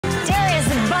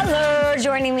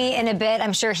joining me in a bit.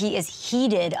 I'm sure he is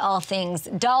heated, all things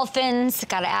Dolphins.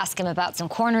 Got to ask him about some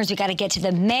corners. We got to get to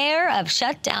the mayor of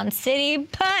Shutdown City,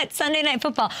 but Sunday Night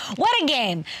Football. What a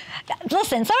game.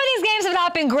 Listen, some of these games have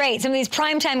not been great, some of these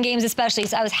primetime games especially,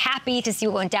 so I was happy to see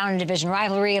what went down in division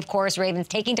rivalry. Of course, Ravens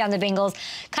taking down the Bengals,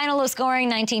 kind of low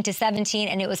scoring, 19-17,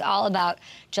 and it was all about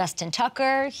Justin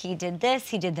Tucker. He did this.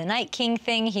 He did the Night King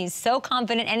thing. He's so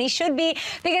confident, and he should be,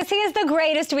 because he is the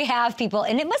greatest we have, people.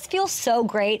 And it must feel so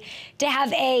great to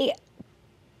have a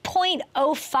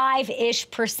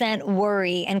 0.05-ish%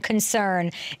 worry and concern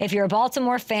if you're a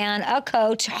Baltimore fan, a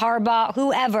coach, Harbaugh,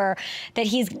 whoever, that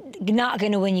he's not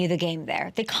going to win you the game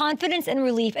there. The confidence and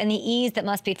relief and the ease that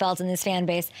must be felt in this fan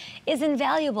base is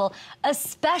invaluable,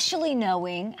 especially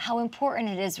knowing how important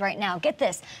it is right now. Get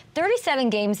this,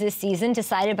 37 games this season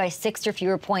decided by 6 or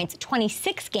fewer points,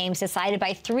 26 games decided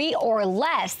by 3 or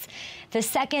less. The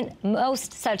second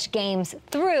most such games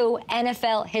through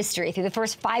NFL history, through the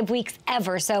first 5 weeks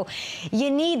ever. So you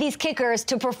need these kickers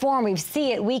to perform. We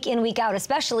see it week in, week out,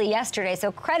 especially yesterday. So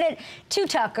credit to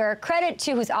Tucker, credit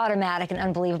to who's automatic and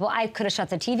unbelievable. I could have shut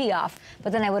the TV off,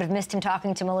 but then I would have missed him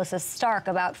talking to Melissa Stark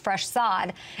about fresh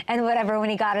sod and whatever when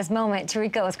he got his moment.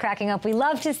 Tariqa was cracking up. We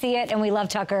love to see it, and we love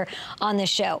Tucker on this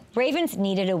show. Ravens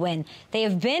needed a win. They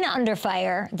have been under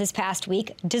fire this past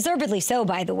week, deservedly so,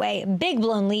 by the way. Big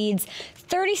blown leads.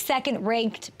 32nd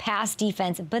ranked pass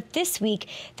defense, but this week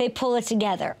they pull it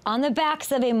together on the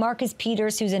backs of a Marcus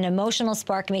Peters who's an emotional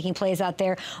spark making plays out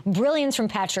there, brilliance from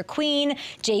Patrick Queen,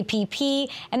 JPP,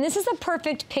 and this is a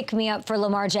perfect pick-me-up for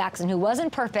Lamar Jackson, who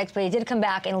wasn't perfect, but he did come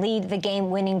back and lead the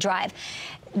game-winning drive.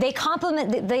 They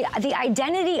complement the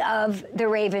identity of the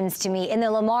Ravens to me in the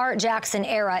Lamar Jackson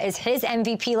era is his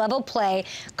MVP level play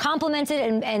complemented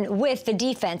and with the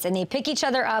defense, and they pick each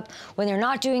other up when they're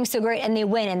not doing so great and they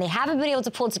win, and they haven't been able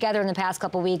to pull together in the past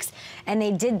couple weeks, and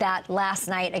they did that last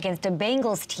night against a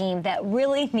Bengals team that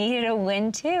really needed a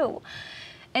win too.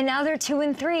 And now they're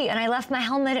 2-3, and I left my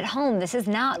helmet at home. This is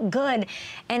not good.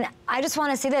 And I just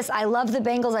want to say this. I love the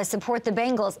Bengals. I support the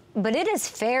Bengals. But it is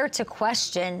fair to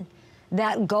question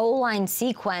that goal line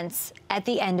sequence at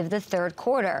the end of the third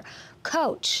quarter.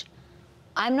 Coach,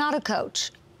 I'm not a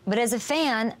coach, but as a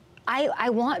fan, I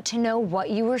want to know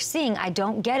what you were seeing. I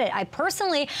don't get it. I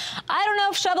don't know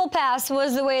if shovel pass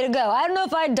was the way to go. I don't know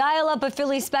if I'd dial up a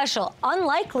Philly special.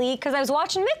 Unlikely, because I was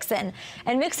watching Mixon,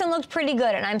 and Mixon looked pretty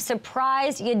good, and I'm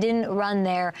surprised you didn't run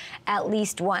there at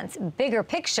least once. Bigger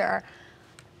picture,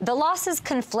 the losses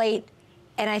conflate,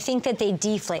 and I think that they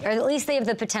deflate, or at least they have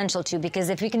the potential to, because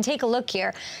if we can take a look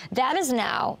here, that is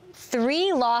now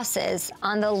 3 losses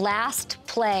on the last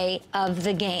play of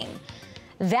the game.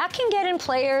 That can get in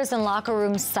players and locker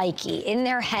room psyche, in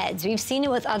their heads. We've seen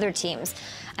it with other teams.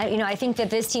 I think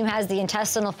that this team has the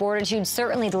intestinal fortitude,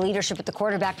 certainly the leadership at the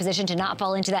quarterback position to not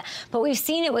fall into that. But we've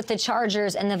seen it with the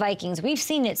Chargers and the Vikings. We've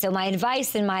seen it. So my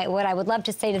advice and what I would love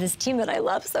to say to this team that I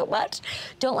love so much,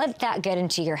 don't let that get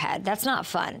into your head. That's not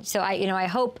fun. So I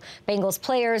hope Bengals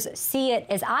players see it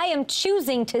as I am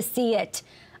choosing to see it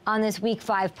on this Week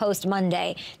 5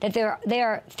 post-Monday, that they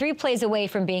are 3 plays away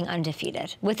from being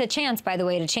undefeated, with a chance, by the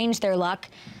way, to change their luck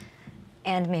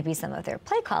and maybe some of their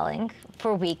play calling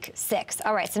for Week 6.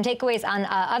 All right, some takeaways on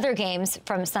other games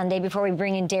from Sunday before we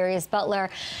bring in Darius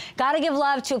Butler. Got to give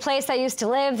love to a place I used to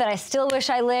live that I still wish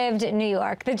I lived, New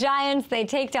York. The Giants, they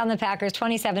take down the Packers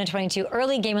 27-22,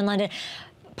 early game in London.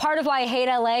 Part of why I hate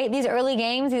LA, these early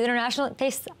games, these international,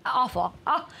 they awful.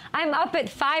 Oh, I'm up at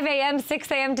 5 a.m.,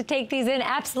 6 a.m. to take these in.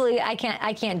 Absolutely, I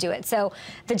can't do it. So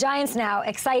the Giants now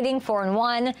exciting,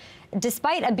 4-1.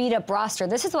 Despite a beat-up roster,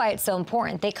 this is why it's so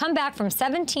important. They come back from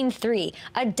 17-3,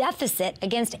 a deficit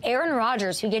against Aaron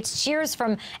Rodgers, who gets cheers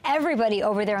from everybody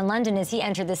over there in London as he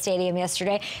entered the stadium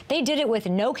yesterday. They did it with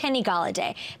no Kenny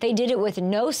Golladay. They did it with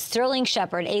no Sterling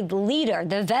Shepard, a leader,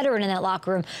 the veteran in that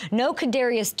locker room. No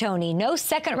Kadarius Toney, no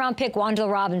second-round pick Wan'Dale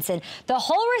Robinson. The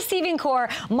whole receiving corps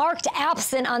marked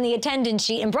absent on the attendance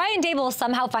sheet, and Brian Daboll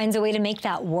somehow finds a way to make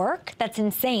that work. That's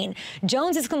insane.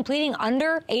 Jones is completing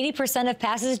under 80% of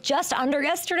passes, just under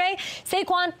yesterday.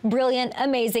 Saquon, brilliant,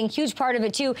 amazing, huge part of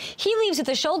it too. He leaves with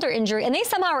a shoulder injury, and they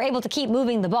somehow are able to keep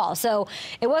moving the ball. So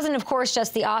it wasn't, of course,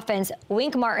 just the offense.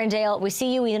 Wink Martindale, we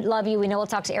see you, we love you. We know we'll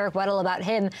talk to Eric Weddle about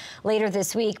him later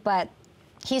this week, but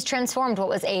he's transformed what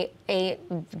was a a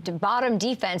bottom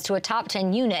defense to a top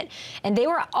 10 unit, and they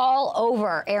were all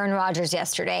over Aaron Rodgers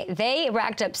yesterday. They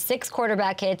racked up 6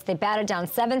 quarterback hits. They batted down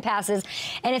 7 passes,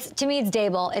 and to me, it's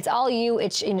Dable. It's all you.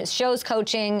 It shows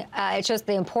coaching. It shows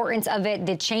the importance of it,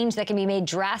 the change that can be made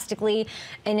drastically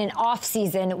in an off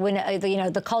season when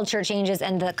the culture changes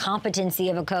and the competency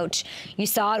of a coach. You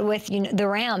saw it with the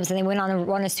Rams, and they went on to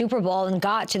run a Super Bowl and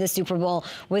got to the Super Bowl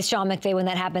with Sean McVay when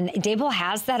that happened. Dable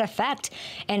has that effect,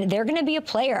 and they're going to be a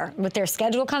player with their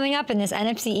schedule coming up in this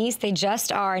NFC East. They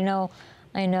just are.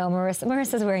 I know, Marissa.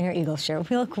 Marissa's wearing her Eagles shirt.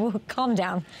 We'll calm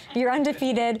down. You're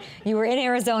undefeated. You were in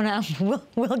Arizona.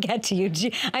 We'll get to you.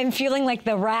 I'm feeling like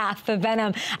the wrath, the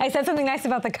venom. I said something nice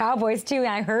about the Cowboys, too,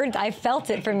 and I felt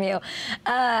it from you.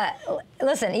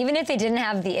 Listen, even if they didn't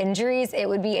have the injuries, it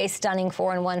would be a stunning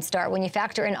 4-1 start. When you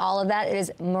factor in all of that, it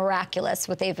is miraculous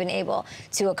what they've been able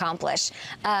to accomplish.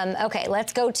 Okay,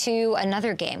 let's go to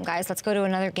another game, guys. Let's go to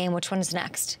another game. Which one's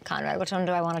next, Conrad? Which one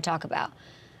do I want to talk about?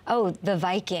 Oh, the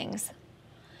Vikings.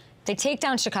 They take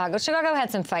down Chicago. Chicago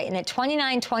had some fight in it,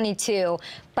 29-22,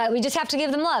 but we just have to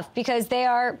give them love because they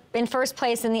are in first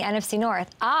place in the NFC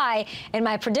North. I, in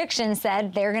my prediction,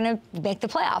 said they're going to make the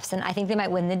playoffs, and I think they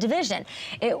might win the division.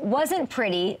 It wasn't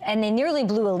pretty, and they nearly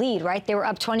blew a lead, right? They were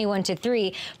up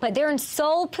 21-3, but they're in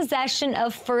sole possession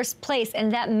of first place,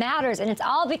 and that matters, and it's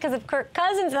all because of Kirk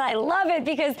Cousins, and I love it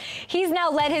because he's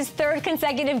now led his 3rd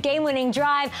consecutive game-winning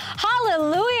drive.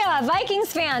 Hallelujah,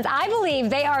 Vikings fans. I believe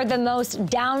they are the most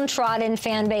downtrodden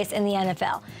fan base in the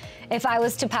NFL, if I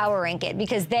was to power rank it,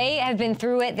 because they have been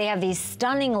through it. They have these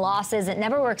stunning losses. It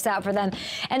never works out for them.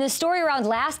 And the story around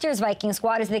last year's Viking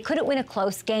squad is they couldn't win a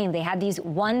close game. They had these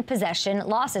one-possession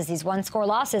losses, these one-score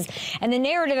losses. And the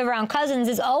narrative around Cousins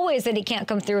is always that he can't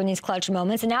come through in these clutch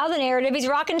moments. And now the narrative, he's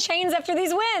rocking chains after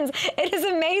these wins. It is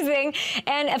amazing.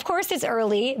 And, of course, it's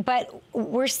early, but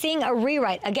we're seeing a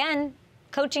rewrite. Again,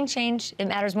 coaching change, it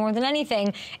matters more than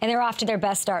anything, and they're off to their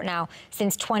best start now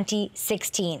since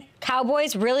 2016.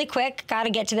 Cowboys, really quick, got to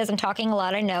get to this. I'm talking a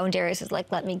lot, I know, and Darius is like,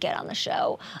 let me get on the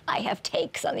show. I have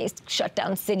takes on these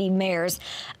shutdown city mayors.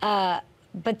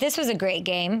 But this was a great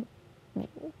game.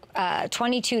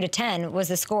 22-10 was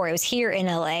the score. It was here in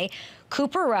L.A.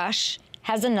 Cooper Rush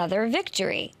has another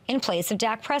victory in place of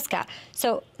Dak Prescott.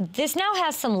 So this now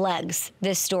has some legs,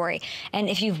 this story. And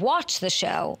if you've watched the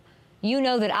show, you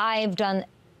know that I've done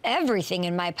everything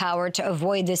in my power to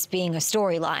avoid this being a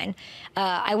storyline.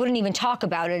 I wouldn't even talk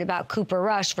about it, about Cooper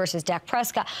Rush versus Dak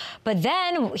Prescott. But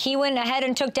then he went ahead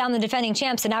and took down the defending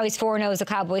champs, and now he's 4-0 as a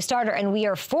Cowboy starter, and we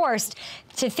are forced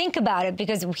to think about it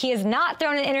because he has not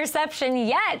thrown an interception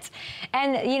yet.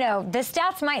 And, the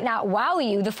stats might not wow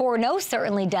you. The 4-0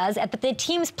 certainly does, but the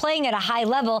team's playing at a high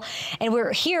level, and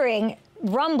we're hearing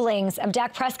rumblings of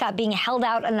Dak Prescott being held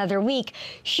out another week.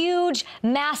 Huge,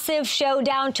 massive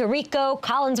showdown. Tirico,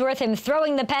 Collinsworth, him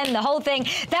throwing the pen, the whole thing.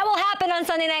 That will happen on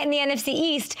Sunday night in the NFC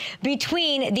East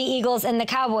between the Eagles and the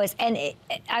Cowboys. And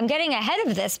I'm getting ahead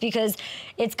of this because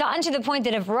it's gotten to the point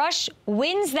that if Rush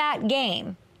wins that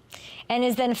game and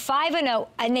is then 5-0,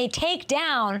 and they take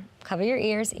down, cover your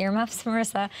ears, earmuffs,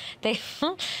 Marissa,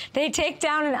 they take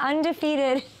down an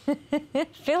undefeated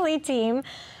Philly team.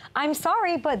 I'm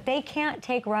sorry, but they can't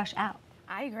take Rush out.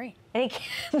 I agree. They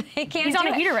can't. He's on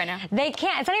a heater right now. They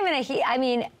can't. It's not even a heat. I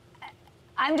mean,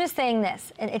 I'm just saying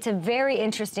this. It's a very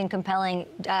interesting, compelling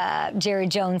Jerry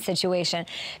Jones situation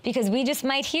because we just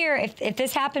might hear if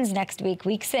this happens next week,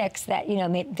 week 6, that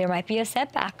there might be a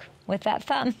setback with that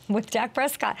thumb with Dak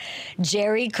Prescott.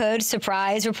 Jerry could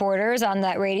surprise reporters on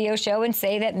that radio show and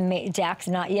say that Dak's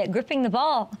not yet gripping the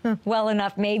ball well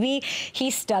enough. Maybe he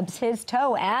stubs his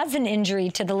toe, adds an injury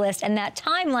to the list, and that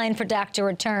timeline for Dak to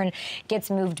return gets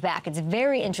moved back. It's a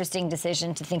very interesting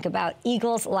decision to think about.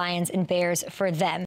 Eagles, Lions, and Bears for them.